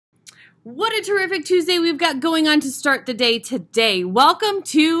What a terrific Tuesday we've got going on to start the day today. Welcome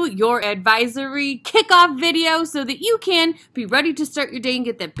to your advisory kickoff video so that you can be ready to start your day and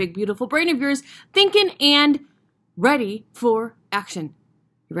get that big, beautiful brain of yours thinking and ready for action.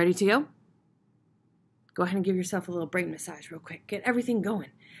 You ready to go? Go ahead and give yourself a little brain massage real quick. Get everything going.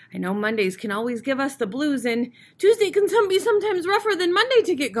 I know Mondays can always give us the blues, and Tuesday can be sometimes rougher than Monday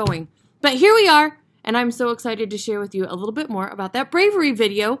to get going. But here we are, and I'm so excited to share with you a little bit more about that bravery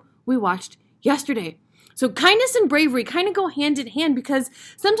video we watched yesterday. So kindness and bravery kind of go hand in hand because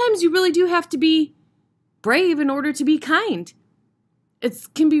sometimes you really do have to be brave in order to be kind. It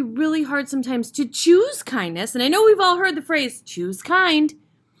can be really hard sometimes to choose kindness, and I know we've all heard the phrase, choose kind.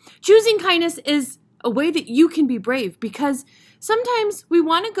 Choosing kindness is a way that you can be brave because sometimes we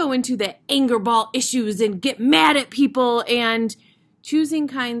want to go into the anger ball issues and get mad at people, and choosing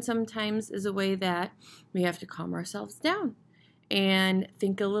kind sometimes is a way that we have to calm ourselves down and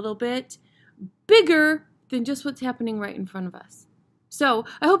think a little bit bigger than just what's happening right in front of us. So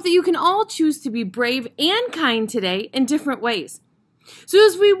I hope that you can all choose to be brave and kind today in different ways. So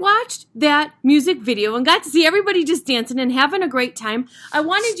as we watched that music video and got to see everybody just dancing and having a great time, I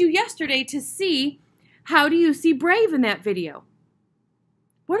wanted you yesterday to see, how do you see brave in that video?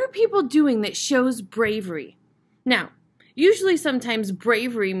 What are people doing that shows bravery? Now, usually sometimes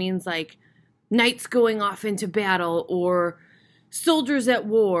bravery means like knights going off into battle, or soldiers at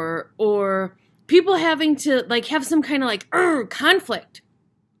war, or people having to have some kind of conflict,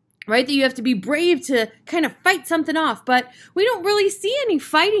 right? That you have to be brave to kind of fight something off. But we don't really see any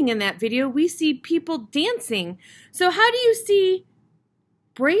fighting in that video. We see people dancing. So how do you see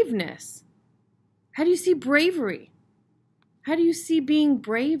braveness? How do you see bravery? How do you see being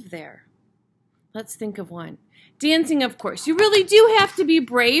brave there? Let's think of one. Dancing, of course. You really do have to be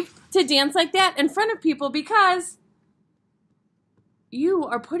brave to dance like that in front of people because you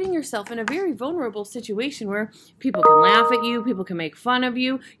are putting yourself in a very vulnerable situation where people can laugh at you, people can make fun of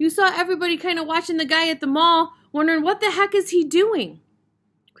you. You saw everybody kind of watching the guy at the mall, wondering what the heck is he doing?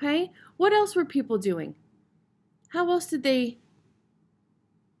 Okay? What else were people doing? How else did they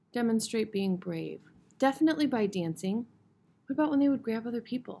demonstrate being brave? Definitely by dancing. What about when they would grab other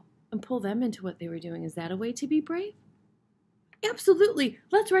people and pull them into what they were doing? Is that a way to be brave? Absolutely.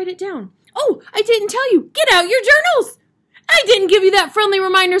 Let's write it down. Oh, I didn't tell you. Get out your journals. I didn't give you that friendly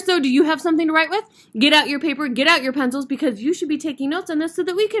reminder, so do you have something to write with? Get out your paper, get out your pencils, because you should be taking notes on this so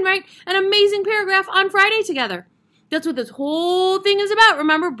that we can write an amazing paragraph on Friday together. That's what this whole thing is about.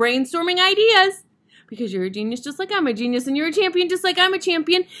 Remember, brainstorming ideas. Because you're a genius just like I'm a genius, and you're a champion just like I'm a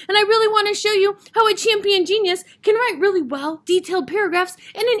champion, and I really want to show you how a champion genius can write really well, detailed paragraphs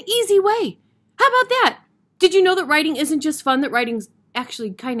in an easy way. How about that? Did you know that writing isn't just fun, that writing's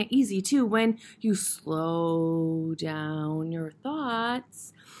actually kind of easy too when you slow down your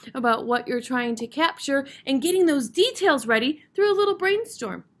thoughts about what you're trying to capture and getting those details ready through a little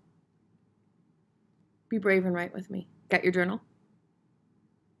brainstorm. Be brave and write with me. Got your journal?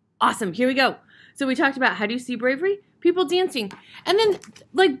 Awesome, here we go. So we talked about, how do you see bravery? People dancing. And then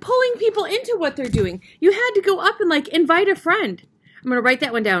pulling people into what they're doing. You had to go up and invite a friend. I'm going to write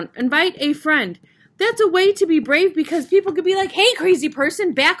that one down. Invite a friend. That's a way to be brave because people could be like, hey, crazy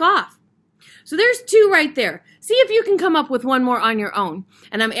person, back off. So there's two right there. See if you can come up with one more on your own.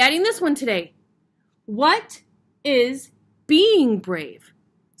 And I'm adding this one today. What is being brave?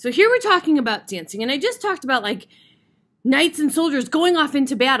 So here we're talking about dancing. And I just talked about knights and soldiers going off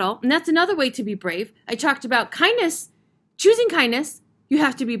into battle. And that's another way to be brave. I talked about kindness, choosing kindness. You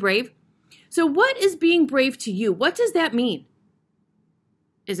have to be brave. So what is being brave to you? What does that mean?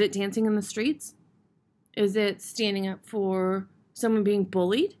 Is it dancing in the streets? Is it standing up for someone being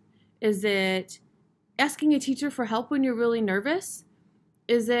bullied? Is it asking a teacher for help when you're really nervous?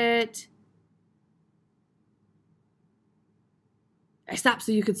 Is it... I stopped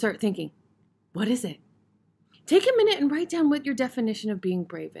so you could start thinking. What is it? Take a minute and write down what your definition of being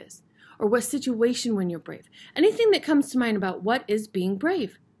brave is, or what situation when you're brave. Anything that comes to mind about what is being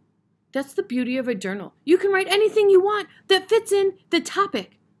brave. That's the beauty of a journal. You can write anything you want that fits in the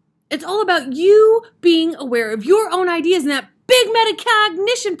topic. It's all about you being aware of your own ideas and that big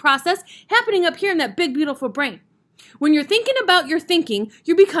metacognition process happening up here in that big, beautiful brain. When you're thinking about your thinking,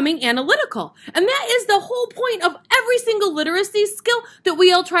 you're becoming analytical. And that is the whole point of every single literacy skill that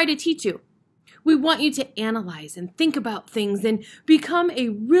we all try to teach you. We want you to analyze and think about things and become a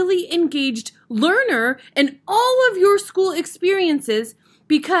really engaged learner in all of your school experiences,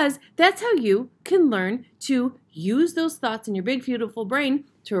 because that's how you can learn to use those thoughts in your big, beautiful brain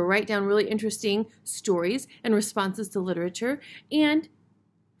to write down really interesting stories and responses to literature and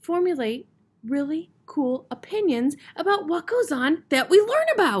formulate really cool opinions about what goes on that we learn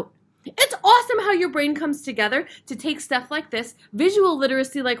about. It's awesome how your brain comes together to take stuff like this, visual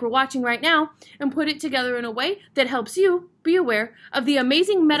literacy like we're watching right now, and put it together in a way that helps you be aware of the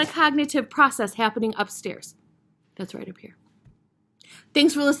amazing metacognitive process happening upstairs. That's right up here.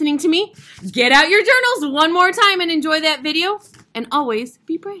 Thanks for listening to me. Get out your journals one more time and enjoy that video. And always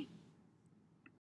be brave.